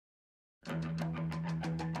Hey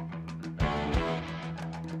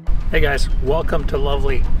guys, welcome to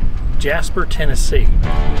lovely Jasper, Tennessee.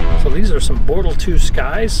 So these are some Bortle 2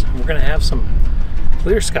 skies. We're going to have some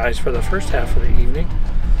clear skies for the first half of the evening.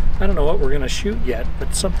 I don't know what we're going to shoot yet,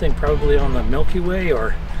 but something probably on the Milky Way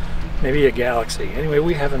or maybe a galaxy. Anyway,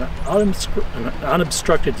 we have an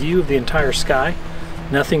unobstructed view of the entire sky.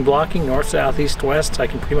 Nothing blocking, north, south, east, west. I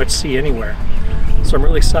can pretty much see anywhere. So I'm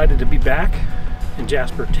really excited to be back in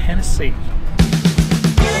Jasper, Tennessee.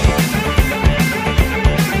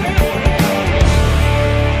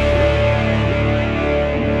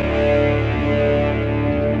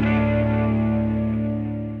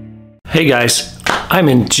 Hey guys, I'm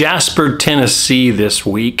in Jasper, Tennessee this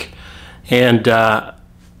week, and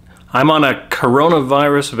I'm on a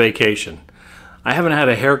coronavirus vacation. I haven't had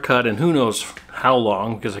a haircut in who knows how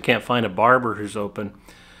long because I can't find a barber who's open.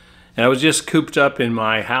 And I was just cooped up in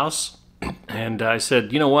my house, and I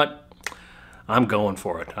said, you know what? I'm going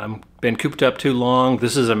for it. I've been cooped up too long.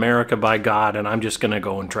 This is America by God, and I'm just going to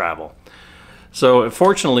go and travel. So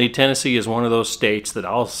fortunately, Tennessee is one of those states that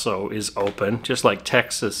also is open, just like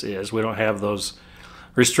Texas is. We don't have those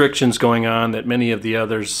restrictions going on that many of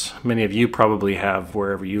you probably have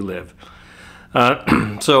wherever you live.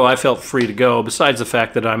 So I felt free to go, besides the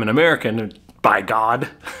fact that I'm an American, by God,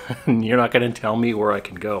 and you're not going to tell me where I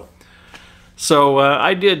can go. So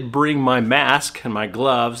I did bring my mask and my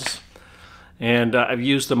gloves, and I've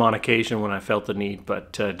used them on occasion when I felt the need,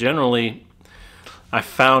 but generally, I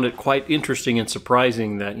found it quite interesting and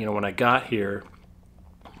surprising that, when I got here,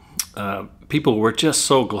 people were just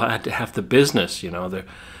so glad to have the business. The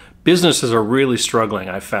businesses are really struggling,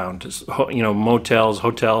 I found. Motels,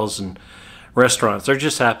 hotels, and restaurants, they're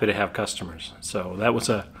just happy to have customers. So that was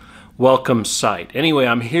a welcome sight. Anyway,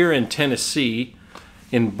 I'm here in Tennessee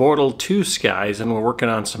in Bortle 2 skies, and we're working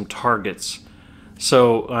on some targets.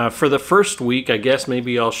 So for the first week, I guess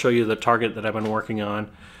maybe I'll show you the target that I've been working on.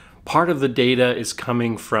 Part of the data is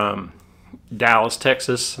coming from Dallas,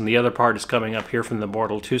 Texas, and the other part is coming up here from the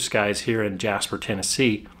Bortle 2 skies here in Jasper,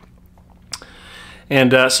 Tennessee.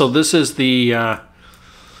 And so this is the,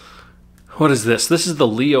 what is this? This is the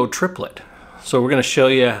Leo Triplet. So we're going to show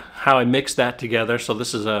you how I mix that together. So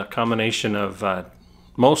this is a combination of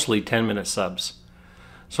mostly 10-minute subs.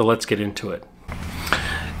 So let's get into it.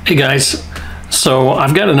 Hey guys, so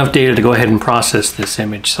I've got enough data to go ahead and process this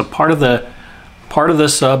image. So part of the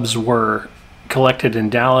subs were collected in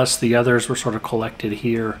Dallas. The others were sort of collected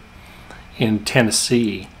here in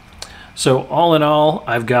Tennessee. So all in all,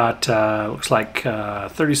 I've got, looks like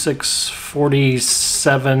 36,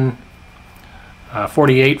 47,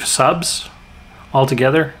 48 subs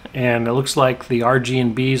altogether. And it looks like the RG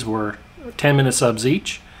and Bs were 10-minute subs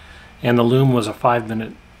each. And the Loom was a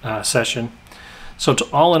 5-minute session. So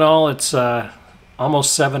all in all, it's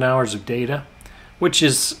almost 7 hours of data, which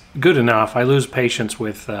is good enough. I lose patience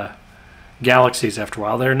with galaxies after a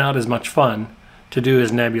while. They're not as much fun to do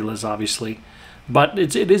as nebulas, obviously. But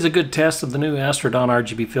it is a good test of the new Astrodon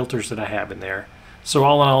RGB filters that I have in there. So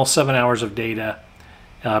all in all, 7 hours of data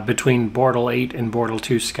between Bortle 8 and Bortle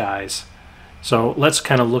 2 skies. So let's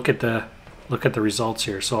kind of look at the results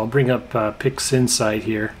here. So I'll bring up PixInsight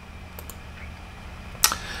here.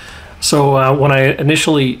 So when I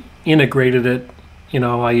initially integrated it,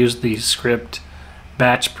 I used the script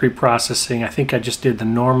batch preprocessing. I think I just did the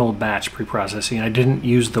normal batch preprocessing. I didn't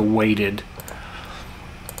use the weighted.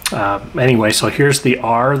 Anyway, so here's the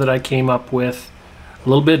R that I came up with. A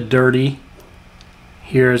little bit dirty.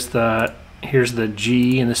 Here's the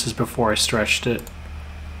G, and this is before I stretched it.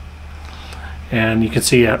 And you can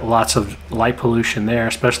see lots of light pollution there,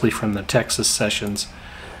 especially from the Texas sessions.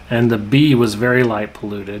 And the B was very light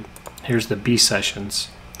polluted. Here's the B sessions.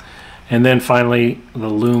 And then finally, the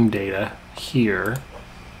Loom data here.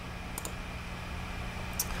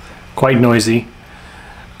 Quite noisy.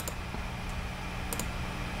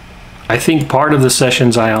 I think part of the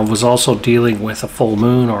sessions I was also dealing with a full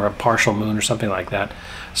moon or a partial moon or something like that.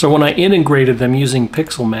 So when I integrated them using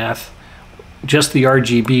pixel math, just the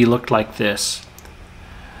RGB looked like this.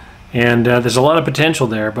 And there's a lot of potential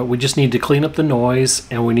there, but we just need to clean up the noise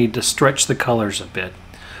and we need to stretch the colors a bit.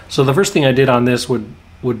 So the first thing I did on this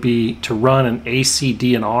would be to run an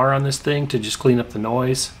ACDNR on this thing to just clean up the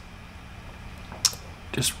noise.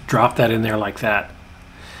 Just drop that in there like that.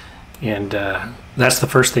 And that's the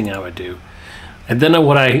first thing I would do. And then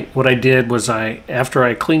what I did was after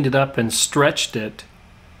I cleaned it up and stretched it,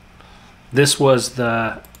 this was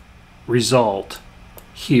the result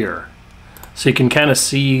here. So you can kind of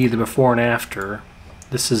see the before and after.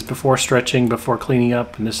 This is before stretching, before cleaning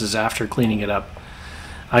up, and this is after cleaning it up.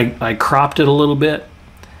 I cropped it a little bit,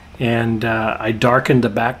 and I darkened the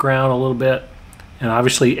background a little bit, and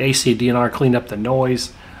obviously AC/DNR cleaned up the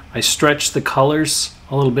noise. I stretched the colors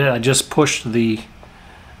a little bit. I just pushed the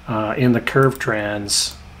in the curve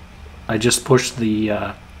trans, I just pushed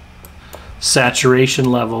the saturation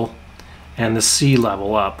level and the C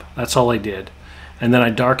level up. That's all I did. And then I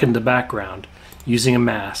darkened the background using a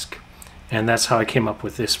mask, and that's how I came up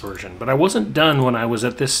with this version. But I wasn't done when I was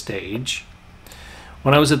at this stage.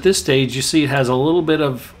 When I was at this stage, you see it has a little bit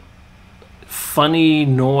of funny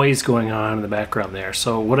noise going on in the background there.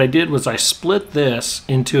 So what I did was I split this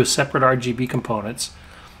into separate RGB components.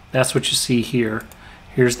 That's what you see here.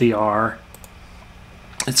 Here's the R.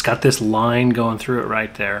 It's got this line going through it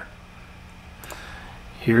right there.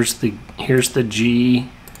 Here's the G,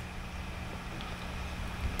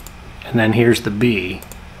 and then here's the B.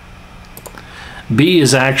 B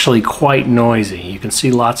is actually quite noisy. You can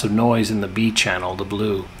see lots of noise in the B channel, the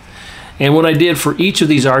blue. And what I did for each of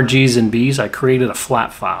these RGs and Bs, I created a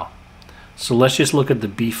flat file. So let's just look at the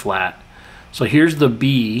B flat. So here's the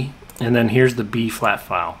B, and then here's the B flat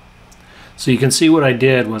file. So you can see what I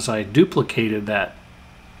did was I duplicated that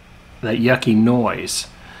yucky noise.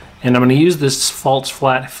 And I'm going to use this false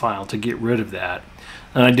flat file to get rid of that.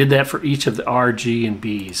 And I did that for each of the R, G, and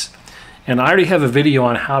Bs. And I already have a video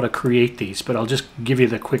on how to create these, but I'll just give you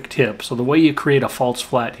the quick tip. So the way you create a false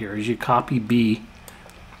flat here is you copy B,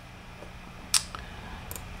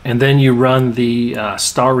 and then you run the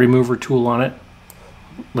star remover tool on it.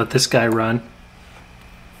 Let this guy run.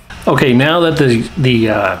 Okay, now that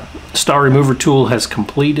the star remover tool has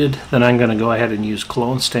completed, then I'm going to go ahead and use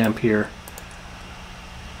clone stamp here.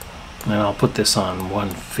 And I'll put this on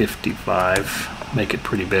 155, make it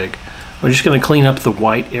pretty big. We're just going to clean up the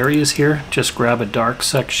white areas here. Just grab a dark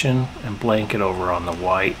section and blank it over on the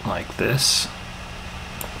white like this.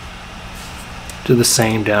 Do the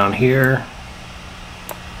same down here.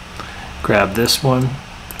 Grab this one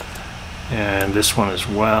and this one as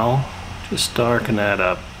well. Just darken that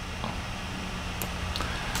up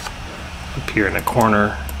here in the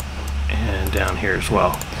corner and down here as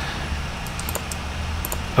well.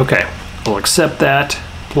 Okay, we'll accept that,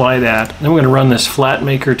 apply that. Then we're going to run this flat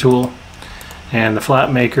maker tool, and the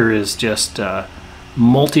flat maker is just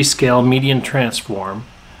multi-scale median transform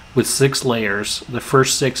with 6 layers. The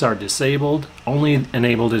first 6 are disabled, only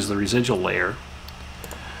enabled is the residual layer.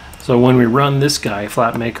 So when we run this guy,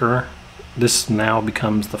 flat maker, this now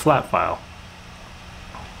becomes the flat file.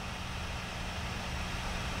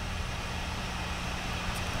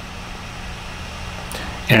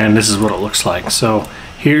 And this is what it looks like. So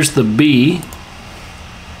here's the B,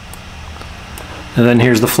 and then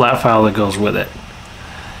here's the flat file that goes with it.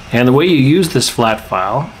 And the way you use this flat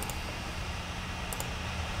file,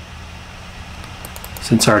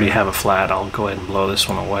 since I already have a flat, I'll go ahead and blow this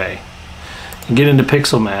one away. And get into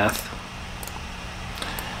pixel math.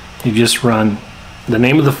 You just run the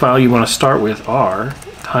name of the file you want to start with, R,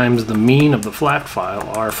 times the mean of the flat file,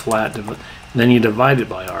 R flat, and then you divide it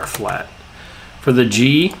by R flat. For the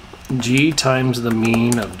G, G times the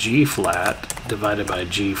mean of G flat divided by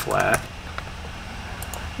G flat.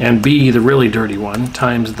 And B, the really dirty one,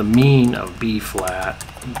 times the mean of B flat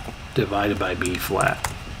divided by B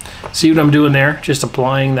flat. See what I'm doing there? Just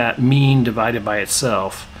applying that mean divided by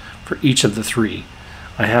itself for each of the 3.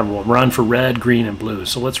 I have one run for red, green, and blue.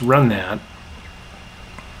 So let's run that.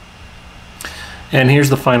 And here's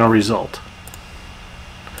the final result.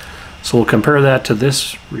 So we'll compare that to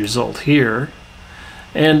this result here.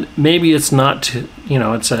 And maybe it's not, you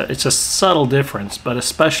know, it's a subtle difference, but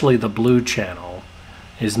especially the blue channel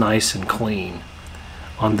is nice and clean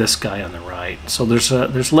on this guy on the right. So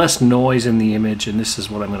there's less noise in the image, and this is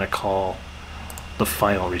what I'm going to call the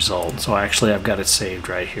final result. So actually I've got it saved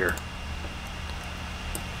right here.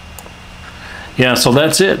 Yeah, so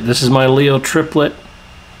that's it. This is my Leo Triplet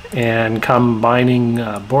and combining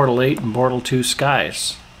Bortle 8 and Bortle 2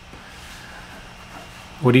 skies.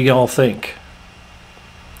 What do you all think?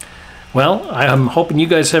 Well, I'm hoping you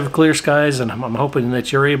guys have clear skies, and I'm hoping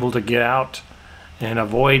that you're able to get out and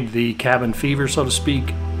avoid the cabin fever, so to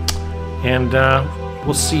speak. And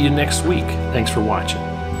we'll see you next week. Thanks for watching.